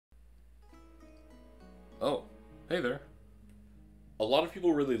Oh, hey there. A lot of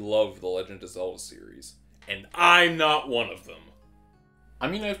people really love the Legend of Zelda series, and I'm not one of them. I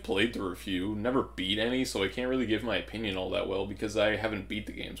mean, I've played through a few, never beat any, so I can't really give my opinion all that well because I haven't beat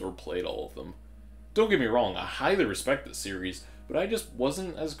the games or played all of them. Don't get me wrong, I highly respect this series, but I just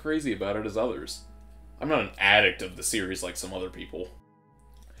wasn't as crazy about it as others. I'm not an addict of the series like some other people.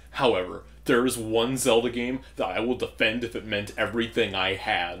 However, there is one Zelda game that I will defend if it meant everything I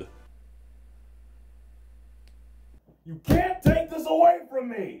had. You can't take this away from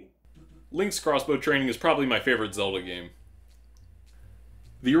me! Link's Crossbow Training is probably my favorite Zelda game.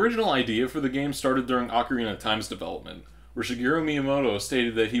 The original idea for the game started during Ocarina of Time's development, where Shigeru Miyamoto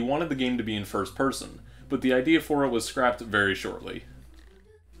stated that he wanted the game to be in first person, but the idea for it was scrapped very shortly.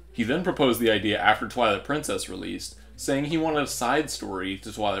 He then proposed the idea after Twilight Princess released, saying he wanted a side story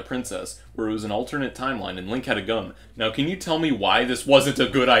to Twilight Princess, where it was an alternate timeline and Link had a gun. Now can you tell me why this wasn't a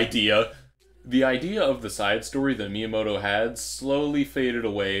good idea? The idea of the side story that Miyamoto had slowly faded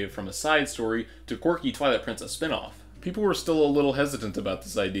away from a side story to quirky Twilight Princess spin-off. People were still a little hesitant about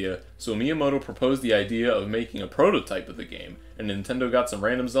this idea, so Miyamoto proposed the idea of making a prototype of the game, and Nintendo got some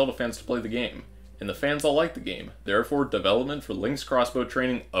random Zelda fans to play the game. And the fans all liked the game, therefore development for Link's Crossbow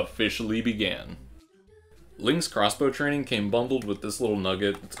Training officially began. Link's Crossbow Training came bundled with this little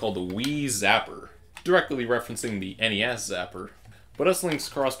nugget that's called the Wii Zapper, directly referencing the NES Zapper, but us Link's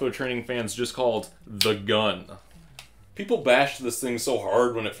Crossbow Training fans just called the gun. People bashed this thing so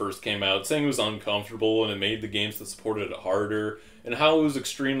hard when it first came out, saying it was uncomfortable and it made the games that supported it harder, and how it was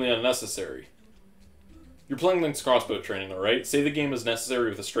extremely unnecessary. You're playing Link's Crossbow Training, alright? Say the game is necessary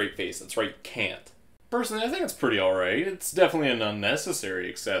with a straight face. That's right, you can't. Personally, I think it's pretty alright. It's definitely an unnecessary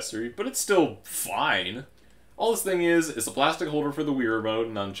accessory, but it's still fine. All this thing is a plastic holder for the Wii Remote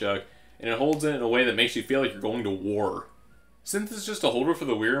and Nunchuck, and it holds it in a way that makes you feel like you're going to war. Since it's just a holder for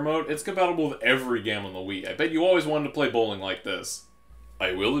the Wii Remote, it's compatible with every game on the Wii. I bet you always wanted to play bowling like this.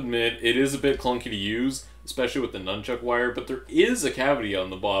 I will admit, it is a bit clunky to use, especially with the nunchuck wire, but there is a cavity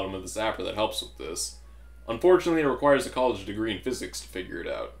on the bottom of the zapper that helps with this. Unfortunately, it requires a college degree in physics to figure it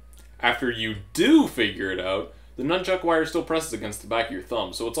out. After you do figure it out, the nunchuck wire still presses against the back of your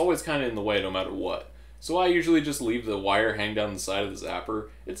thumb, so it's always kind of in the way no matter what. So I usually just leave the wire hang down the side of the zapper.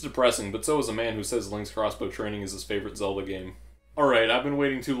 It's depressing, but so is a man who says Link's Crossbow Training is his favorite Zelda game. Alright, I've been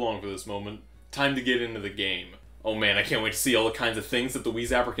waiting too long for this moment. Time to get into the game. Oh man, I can't wait to see all the kinds of things that the Wii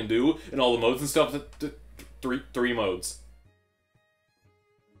Zapper can do, and all the modes and stuff. Three modes.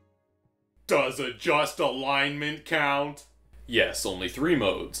 Does adjust alignment count? Yes, only 3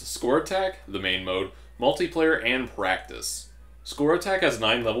 modes. Score Attack, the main mode, Multiplayer, and Practice. Score Attack has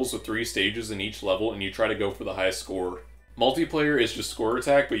 9 levels with 3 stages in each level, and you try to go for the highest score. Multiplayer is just Score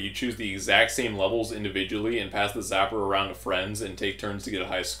Attack, but you choose the exact same levels individually and pass the zapper around to friends and take turns to get a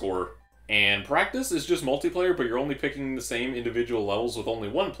high score. And Practice is just multiplayer, but you're only picking the same individual levels with only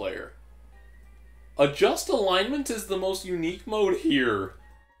one player. Adjust Alignment is the most unique mode here.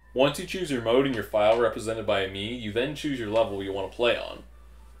 Once you choose your mode in your file represented by a Mii, you then choose your level you want to play on.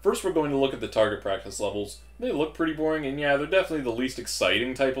 First, we're going to look at the target practice levels. They look pretty boring, and yeah, they're definitely the least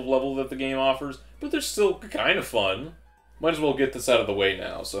exciting type of level that the game offers, but they're still kind of fun. Might as well get this out of the way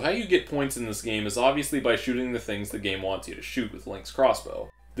now. So how you get points in this game is obviously by shooting the things the game wants you to shoot with Link's crossbow.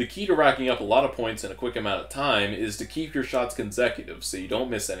 The key to racking up a lot of points in a quick amount of time is to keep your shots consecutive so you don't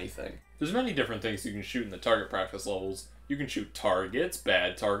miss anything. There's many different things you can shoot in the target practice levels. You can shoot targets,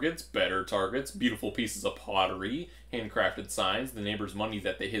 bad targets, better targets, beautiful pieces of pottery, handcrafted signs, the neighbor's money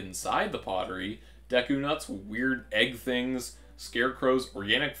that they hid inside the pottery, Deku nuts, weird egg things, scarecrows,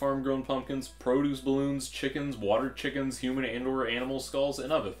 organic farm-grown pumpkins, produce balloons, chickens, water chickens, human and/or animal skulls,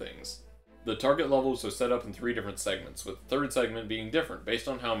 and other things. The target levels are set up in 3 different segments, with the third segment being different based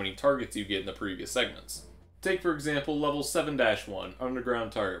on how many targets you get in the previous segments. Take for example level 7-1,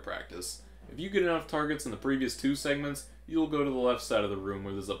 Underground Target Practice. If you get enough targets in the previous 2 segments, you'll go to the left side of the room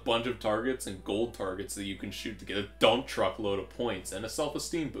where there's a bunch of targets and gold targets that you can shoot to get a dump truck load of points and a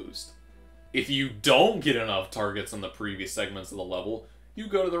self-esteem boost. If you don't get enough targets in the previous segments of the level, you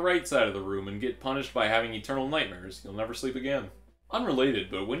go to the right side of the room and get punished by having eternal nightmares. You'll never sleep again. Unrelated,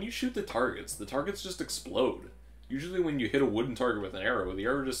 but when you shoot the targets just explode. Usually when you hit a wooden target with an arrow, the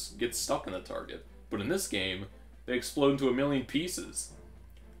arrow just gets stuck in the target. But in this game, they explode into a million pieces.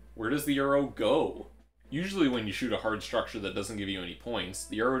 Where does the arrow go? Usually when you shoot a hard structure that doesn't give you any points,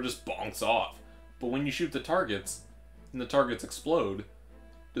 the arrow just bonks off. But when you shoot the targets, and the targets explode,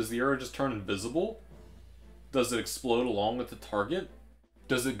 does the arrow just turn invisible? Does it explode along with the target?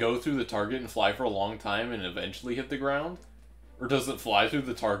 Does it go through the target and fly for a long time and eventually hit the ground? Or does it fly through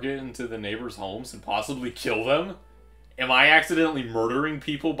the target into the neighbors' homes and possibly kill them? Am I accidentally murdering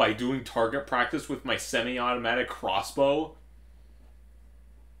people by doing target practice with my semi-automatic crossbow?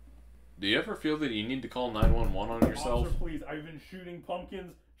 Do you ever feel that you need to call 911 on yourself? Officer, please, I've been shooting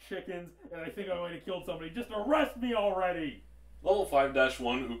pumpkins, chickens, and I think I might have killed somebody. Just arrest me already! Level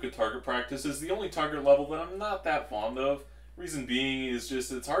 5-1 Uka target practice is the only target level that I'm not that fond of. Reason being is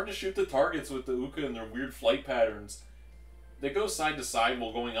just it's hard to shoot the targets with the Uka and their weird flight patterns. They go side to side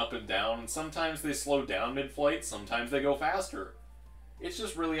while going up and down, and sometimes they slow down mid-flight, sometimes they go faster. It's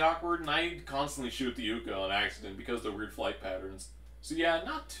just really awkward, and I constantly shoot the Uka on accident because of their weird flight patterns. So yeah,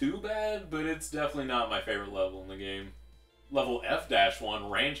 not too bad, but it's definitely not my favorite level in the game. Level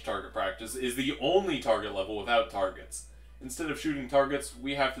F-1 range target practice is the only target level without targets. Instead of shooting targets,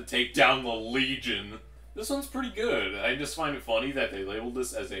 we have to take down the Legion. This one's pretty good. I just find it funny that they labeled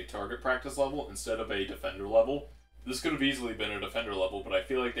this as a target practice level instead of a defender level. This could have easily been a defender level, but I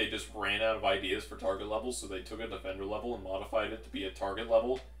feel like they just ran out of ideas for target levels, so they took a defender level and modified it to be a target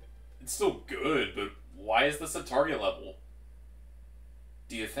level. It's still good, but why is this a target level?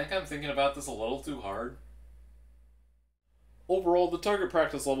 Do you think I'm thinking about this a little too hard? Overall, the target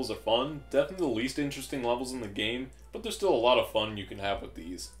practice levels are fun, definitely the least interesting levels in the game, but there's still a lot of fun you can have with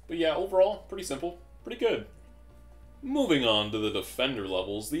these. But yeah, overall, pretty simple, pretty good. Moving on to the defender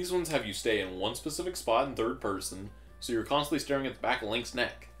levels, these ones have you stay in one specific spot in third person, so you're constantly staring at the back of Link's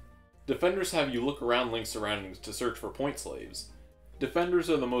neck. Defenders have you look around Link's surroundings to search for point slaves. Defenders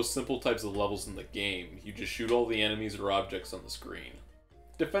are the most simple types of levels in the game, you just shoot all the enemies or objects on the screen.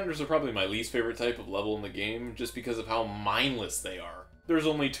 Defenders are probably my least favorite type of level in the game, just because of how mindless they are. There's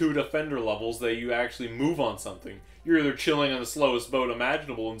only 2 defender levels that you actually move on something. You're either chilling on the slowest boat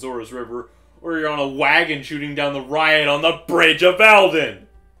imaginable in Zora's River, or you're on a wagon shooting down the riot on the Bridge of Eldin!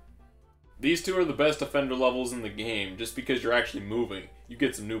 These 2 are the best defender levels in the game, just because you're actually moving. You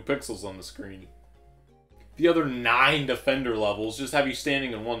get some new pixels on the screen. The other 9 defender levels just have you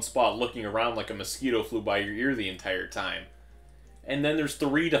standing in one spot looking around like a mosquito flew by your ear the entire time. And then there's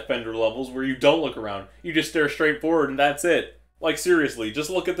 3 defender levels where you don't look around. You just stare straight forward and that's it. Like seriously, just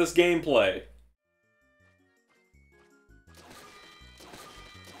look at this gameplay.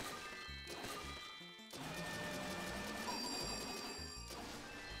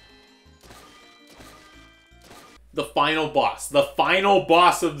 The final boss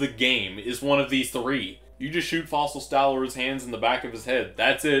of the game is one of these 3. You just shoot Fossil Stalward's hands in the back of his head.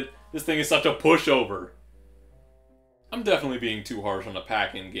 That's it. This thing is such a pushover. I'm definitely being too harsh on a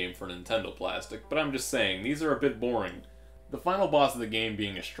pack-in game for Nintendo plastic, but I'm just saying, these are a bit boring. The final boss of the game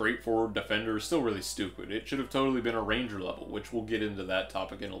being a straightforward defender is still really stupid. It should have totally been a ranger level, which we'll get into that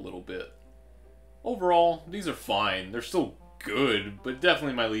topic in a little bit. Overall, these are fine. They're still good, but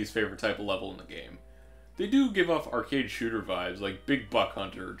definitely my least favorite type of level in the game. They do give off arcade shooter vibes like Big Buck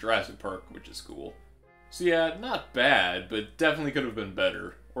Hunter or Jurassic Park, which is cool. So yeah, not bad, but definitely could have been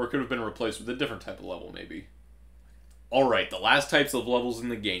better. Or it could have been replaced with a different type of level, maybe. Alright, the last types of levels in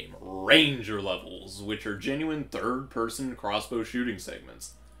the game. Ranger levels, which are genuine third-person crossbow shooting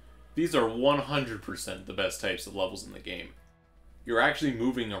segments. These are 100% the best types of levels in the game. You're actually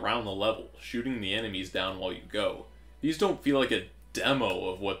moving around the level, shooting the enemies down while you go. These don't feel like a demo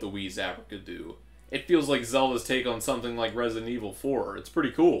of what the Wii Zapper could do. It feels like Zelda's take on something like Resident Evil 4. It's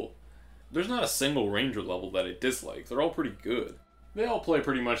pretty cool. There's not a single ranger level that I dislike. They're all pretty good. They all play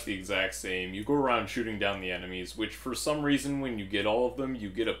pretty much the exact same. You go around shooting down the enemies, which for some reason when you get all of them, you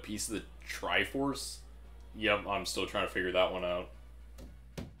get a piece of the Triforce. Yep, I'm still trying to figure that one out.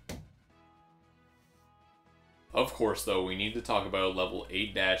 Of course though, we need to talk about level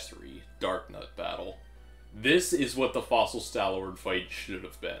 8-3, Dark Nut Battle. This is what the Fossil Stalwart fight should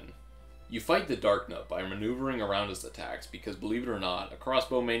have been. You fight the Dark Nut by maneuvering around his attacks because, believe it or not, a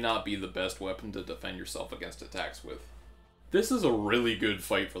crossbow may not be the best weapon to defend yourself against attacks with. This is a really good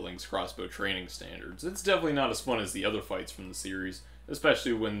fight for Link's Crossbow Training standards. It's definitely not as fun as the other fights from the series,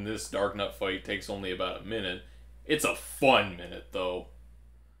 especially when this Dark Nut fight takes only about a minute. It's a fun minute, though.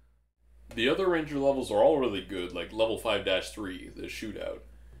 The other ranger levels are all really good, like level 5-3, the shootout.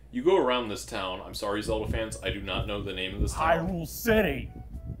 You go around this town. I'm sorry, Zelda fans, I do not know the name of this town. Hyrule City!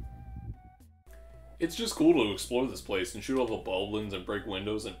 It's just cool to explore this place and shoot all the boblins and break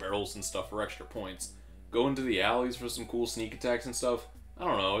windows and barrels and stuff for extra points. Go into the alleys for some cool sneak attacks and stuff. I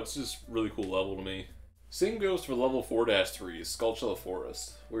don't know, it's just a really cool level to me. Same goes for level 4-3, Skulltula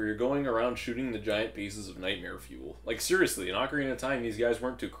Forest, where you're going around shooting the giant pieces of nightmare fuel. Like seriously, in Ocarina of Time these guys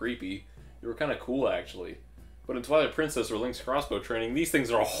weren't too creepy. They were kinda cool actually. But in Twilight Princess or Link's Crossbow Training, these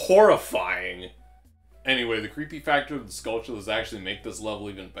things are horrifying! Anyway, the creepy factor of the Skulltulas actually make this level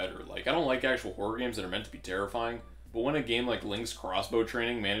even better. Like, I don't like actual horror games that are meant to be terrifying, But when a game like Link's Crossbow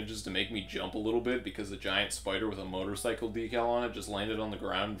Training manages to make me jump a little bit because a giant spider with a motorcycle decal on it just landed on the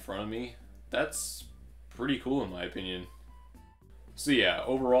ground in front of me, that's pretty cool in my opinion. So yeah,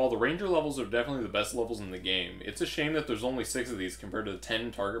 overall, the Ranger levels are definitely the best levels in the game. It's a shame that there's only 6 of these compared to the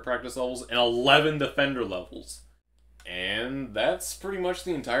 10 target practice levels and 11 defender levels. And that's pretty much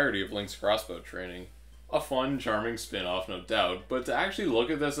the entirety of Link's Crossbow Training. A fun, charming spin-off, no doubt, but to actually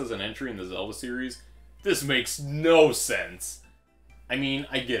look at this as an entry in the Zelda series, this makes no sense. I mean,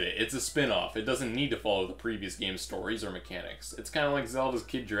 I get it, it's a spin-off, it doesn't need to follow the previous game's stories or mechanics. It's kind of like Zelda's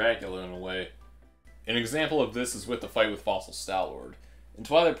Kid Dracula in a way. An example of this is with the fight with Fossil Star-Lord. In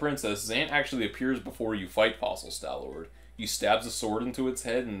Twilight Princess, Zant actually appears before you fight Fossil Star-Lord. He stabs a sword into its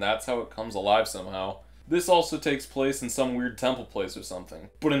head and that's how it comes alive somehow. This also takes place in some weird temple place or something.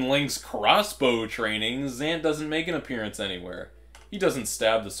 But in Link's Crossbow Training, Zant doesn't make an appearance anywhere. He doesn't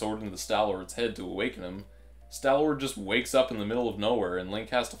stab the sword into the Star-Lord's head to awaken him. Star-Lord just wakes up in the middle of nowhere and Link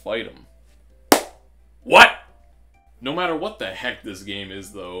has to fight him. What? No matter what the heck this game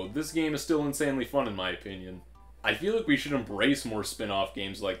is though, this game is still insanely fun in my opinion. I feel like we should embrace more spin-off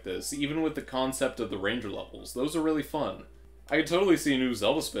games like this, even with the concept of the Ranger levels. Those are really fun. I could totally see a new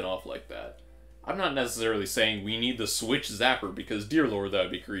Zelda spin-off like that. I'm not necessarily saying we need the Switch Zapper because dear lord that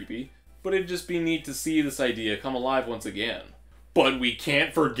would be creepy, but it'd just be neat to see this idea come alive once again. But we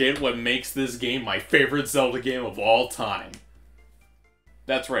can't forget what makes this game my favorite Zelda game of all time.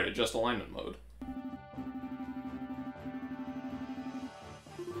 That's right, Adjust Alignment mode.